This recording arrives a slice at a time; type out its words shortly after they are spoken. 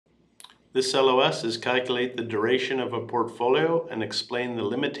This LOS is calculate the duration of a portfolio and explain the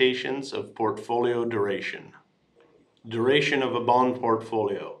limitations of portfolio duration. Duration of a bond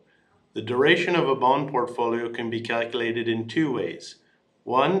portfolio. The duration of a bond portfolio can be calculated in two ways.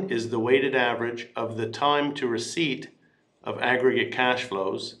 One is the weighted average of the time to receipt of aggregate cash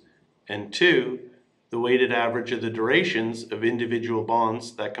flows, and two, the weighted average of the durations of individual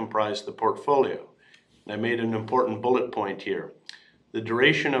bonds that comprise the portfolio. And I made an important bullet point here. The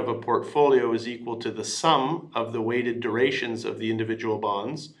duration of a portfolio is equal to the sum of the weighted durations of the individual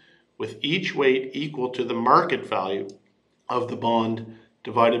bonds, with each weight equal to the market value of the bond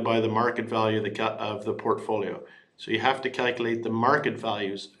divided by the market value of the portfolio. So you have to calculate the market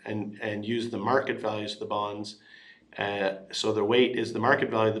values and use the market values of the bonds. So the weight is the market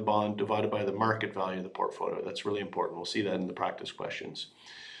value of the bond divided by the market value of the portfolio. That's really important. We'll see that in the practice questions.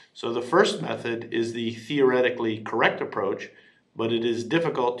 So the first method is the theoretically correct approach, but it is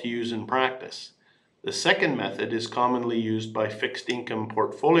difficult to use in practice. The second method is commonly used by fixed income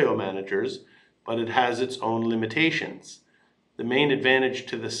portfolio managers, but it has its own limitations. The main advantage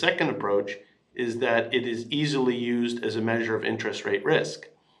to the second approach is that it is easily used as a measure of interest rate risk.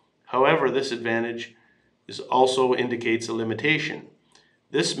 However, this advantage also indicates a limitation.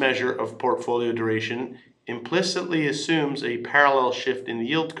 This measure of portfolio duration implicitly assumes a parallel shift in the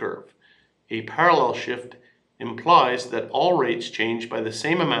yield curve. A parallel shift implies that all rates change by the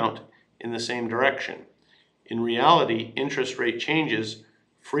same amount in the same direction. In reality, interest rate changes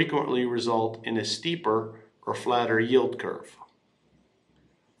frequently result in a steeper or flatter yield curve.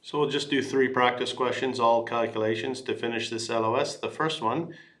 So we'll just do 3 practice questions, all calculations, to finish this LOS. The first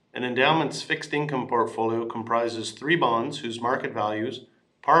one, an endowment's fixed income portfolio comprises 3 bonds whose market values,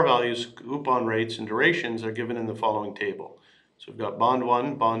 par values, coupon rates, and durations are given in the following table. So we've got bond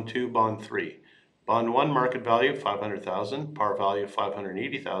 1, bond 2, bond 3. Bond 1 market value 500,000, par value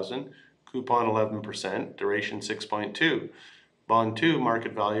 580,000, coupon 11%, duration 6.2. Bond 2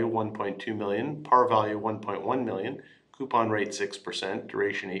 market value 1.2 million, par value 1.1 million, coupon rate 6%,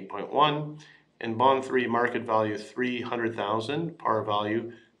 duration 8.1. And bond 3 market value 300,000, par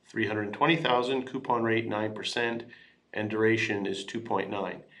value 320,000, coupon rate 9%, and duration is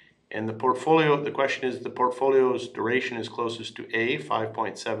 2.9. And the question is, the portfolio's duration is closest to A,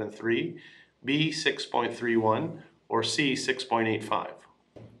 5.73, B, 6.31, or C, 6.85.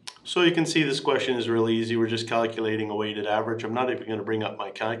 So you can see this question is really easy. We're just calculating a weighted average. I'm not even going to bring up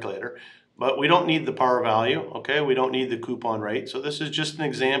my calculator, but we don't need the par value, okay? We don't need the coupon rate. So this is just an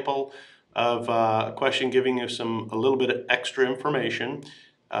example of a question giving you a little bit of extra information.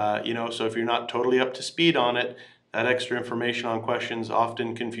 So if you're not totally up to speed on it, that extra information on questions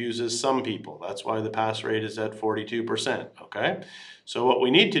often confuses some people. That's why the pass rate is at 42%, okay? So what we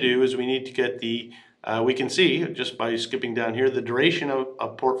need to do is we need to get we can see just by skipping down here, the duration of a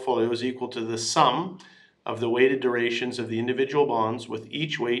portfolio is equal to the sum of the weighted durations of the individual bonds, with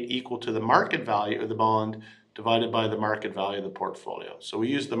each weight equal to the market value of the bond divided by the market value of the portfolio. So we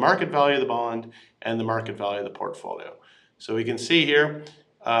use the market value of the bond and the market value of the portfolio. So we can see here,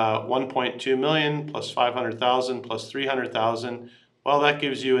 1.2 million plus 500,000 plus 300,000, well, that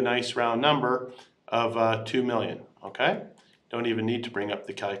gives you a nice round number of 2 million, okay? Don't even need to bring up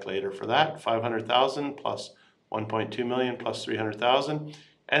the calculator for that. 500,000 plus 1.2 million plus 300,000.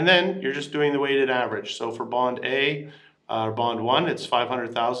 And then you're just doing the weighted average. So for bond A, bond 1, it's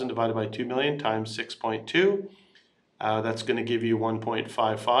 500,000 divided by 2 million times 6.2. That's going to give you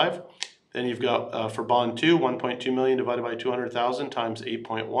 1.55. Then you've got, for bond 2, 1.2 million divided by 200,000 times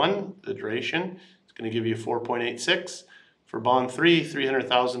 8.1, the duration. It's going to give you 4.86. For bond 3,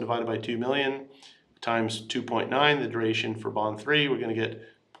 300,000 divided by 2 million times 2.9, the duration for bond 3, we're going to get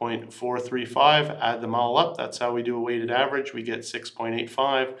 0.435. Add them all up. That's how we do a weighted average. We get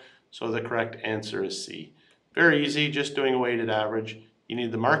 6.85. So the correct answer is C. Very easy, just doing a weighted average. You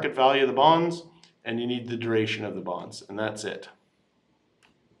need the market value of the bonds and you need the duration of the bonds, and that's it.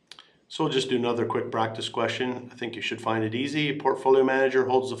 So we'll just do another quick practice question. I think you should find it easy. A portfolio manager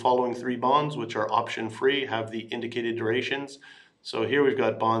holds the following 3 bonds, which are option free, have the indicated durations. So here we've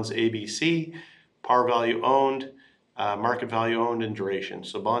got bonds A, B, C, par value owned, market value owned, and duration.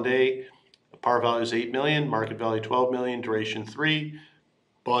 So bond A, par value is 8 million, market value 12 million, duration 3.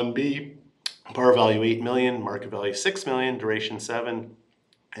 Bond B, par value 8 million, market value 6 million, duration 7.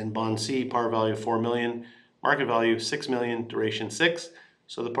 And bond C, par value 4 million, market value 6 million, duration 6.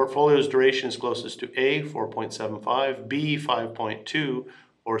 So the portfolio's duration is closest to A, 4.75, B, 5.2,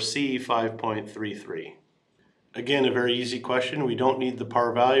 or C, 5.33. Again, a very easy question. We don't need the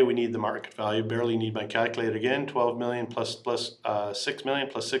par value, we need the market value. Barely need my calculator again. 12 million plus 6 million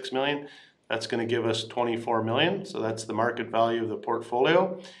plus 6 million. That's going to give us 24 million. So that's the market value of the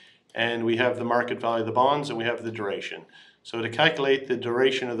portfolio. and we have the market value of the bonds, and we have the duration. So to calculate the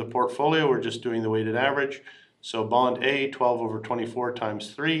duration of the portfolio, we're just doing the weighted average. So bond A, 12 over 24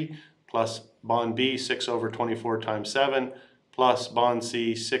 times 3, plus bond B, 6 over 24 times 7, plus bond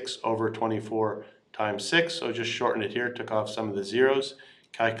C, 6 over 24 times 6. So just shorten it here, took off some of the zeros.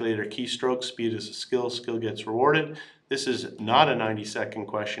 Calculator keystroke, speed is a skill, skill gets rewarded. This is not a 90-second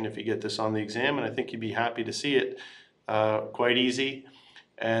question if you get this on the exam, and I think you'd be happy to see it. Quite easy.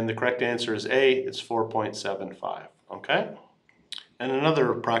 And the correct answer is A, it's 4.75, okay? And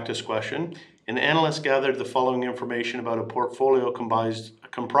another practice question. An analyst gathered the following information about a portfolio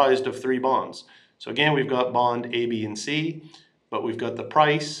comprised of 3 bonds. So again, we've got bond A, B, and C, but we've got the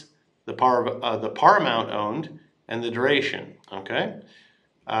price, the par amount owned, and the duration, okay?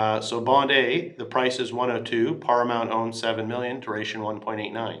 So bond A, the price is 102, par amount owned 7 million, duration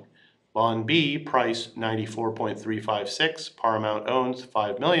 1.89. Bond B, price 94.356, par amount owned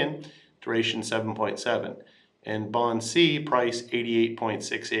 5 million, duration 7.7. And bond C, price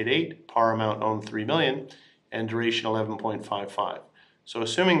 88.688, par amount owned 3 million, and duration 11.55. So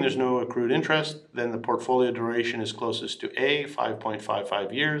assuming there's no accrued interest, then the portfolio duration is closest to A,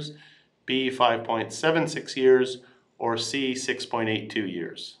 5.55 years, B, 5.76 years, or C, 6.82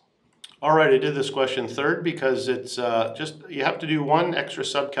 years. All right, I did this question third because it's you have to do one extra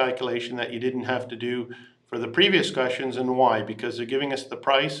sub-calculation that you didn't have to do for the previous questions. And why? Because they're giving us the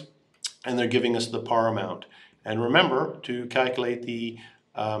price and they're giving us the par amount. And remember, to calculate the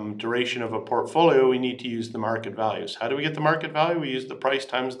duration of a portfolio, we need to use the market values. How do we get the market value? We use the price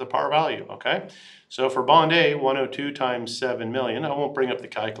times the par value, okay? So for bond A, 102 times 7 million, I won't bring up the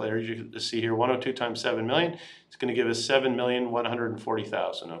calculator, you can see here, 102 times 7 million, it's going to give us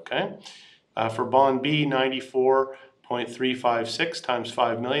 7,140,000, okay? For bond B, 94.356 times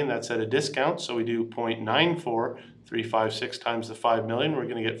 5 million, that's at a discount, so we do 0.94356 times the 5 million, we're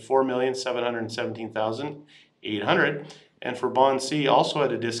going to get 4,717,800. And for bond C, also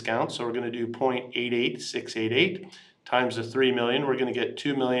at a discount, so we're going to do 0.88688 times the 3 million, we're going to get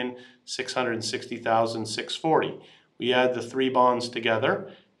 2,660,640. We add the 3 bonds together,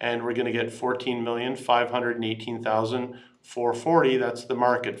 and we're going to get 14,518,440. That's the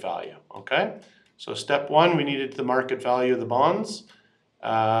market value, okay? So step 1, we needed the market value of the bonds,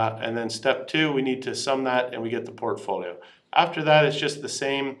 and then step 2, we need to sum that, and we get the portfolio. After that, it's just the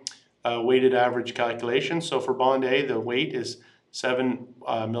same weighted average calculation. So for bond A, the weight is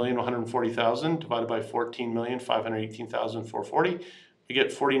 7,140,000 divided by 14,518,440. We get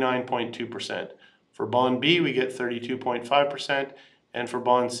 49.2%. For bond B, we get 32.5%, and for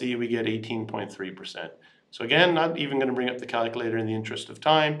bond C, we get 18.3%. So again, not even going to bring up the calculator in the interest of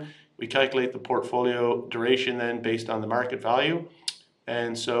time. We calculate the portfolio duration then based on the market value.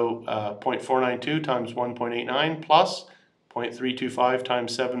 And so 0.492 times 1.89 plus 0.325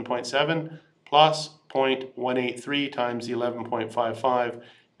 times 7.7 plus 0.183 times 11.55,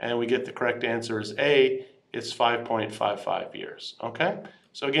 and we get the correct answer is A, it's 5.55 years, okay?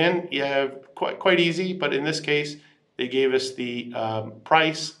 So again, you have quite easy, but in this case, they gave us the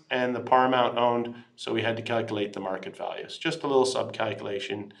price and the par amount owned, so we had to calculate the market values. Just a little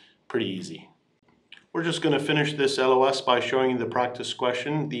sub-calculation, pretty easy. We're just going to finish this LOS by showing you the practice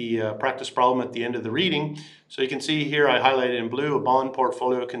question, the practice problem at the end of the reading. So you can see here I highlighted in blue, a bond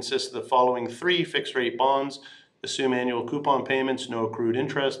portfolio consists of the following 3 fixed rate bonds. Assume annual coupon payments, no accrued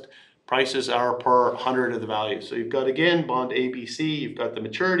interest. Prices are per 100 of the value. So you've got, again, bond ABC, you've got the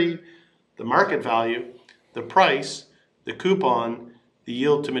maturity, the market value, the price, the coupon, the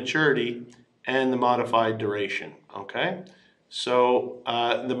yield to maturity, and the modified duration, okay? So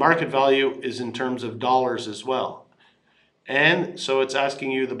the market value is in terms of dollars as well. And so it's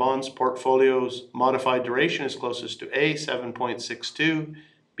asking you the bonds portfolio's modified duration is closest to A, 7.62,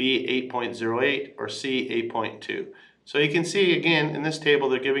 B, 8.08, or C, 8.2. So you can see, again, in this table,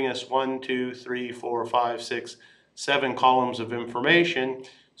 they're giving us 1, 2, 3, 4, 5, 6, 7 columns of information.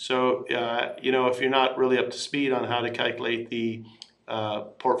 So, you know, if you're not really up to speed on how to calculate the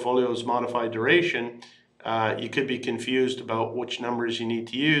portfolio's modified duration, you could be confused about which numbers you need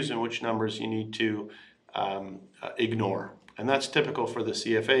to use and which numbers you need to ignore. And that's typical for the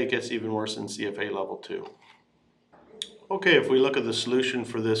CFA. It gets even worse in CFA level 2. Okay, if we look at the solution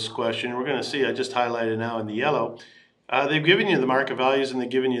for this question, we're going to see, I just highlighted now in the yellow, they've given you the market values and they've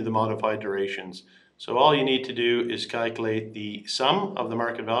given you the modified durations. So all you need to do is calculate the sum of the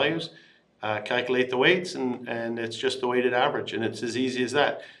market values, calculate the weights, and it's just the weighted average, and it's as easy as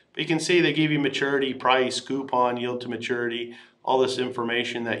that. But you can see they give you maturity, price, coupon, yield to maturity, all this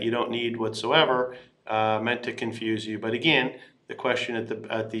information that you don't need whatsoever, meant to confuse you. But again, the question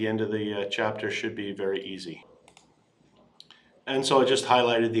at the end of the chapter should be very easy. And so I just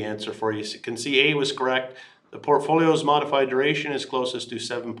highlighted the answer for you. So you can see A was correct. The portfolio's modified duration is closest to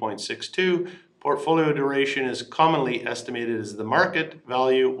 7.62. Portfolio duration is commonly estimated as the market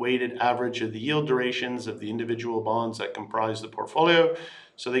value weighted average of the yield durations of the individual bonds that comprise the portfolio.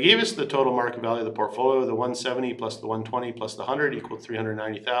 So they gave us the total market value of the portfolio, the 170 plus the 120 plus the 100 equaled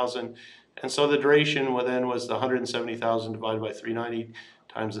 390,000. And so the duration then was the 170,000 divided by 390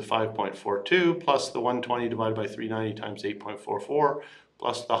 times the 5.42 plus the 120 divided by 390 times 8.44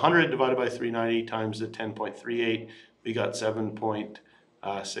 plus the 100 divided by 390 times the 10.38. We got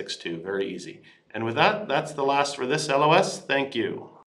 7.62. Very easy. And with that, that's the last for this LOS. Thank you.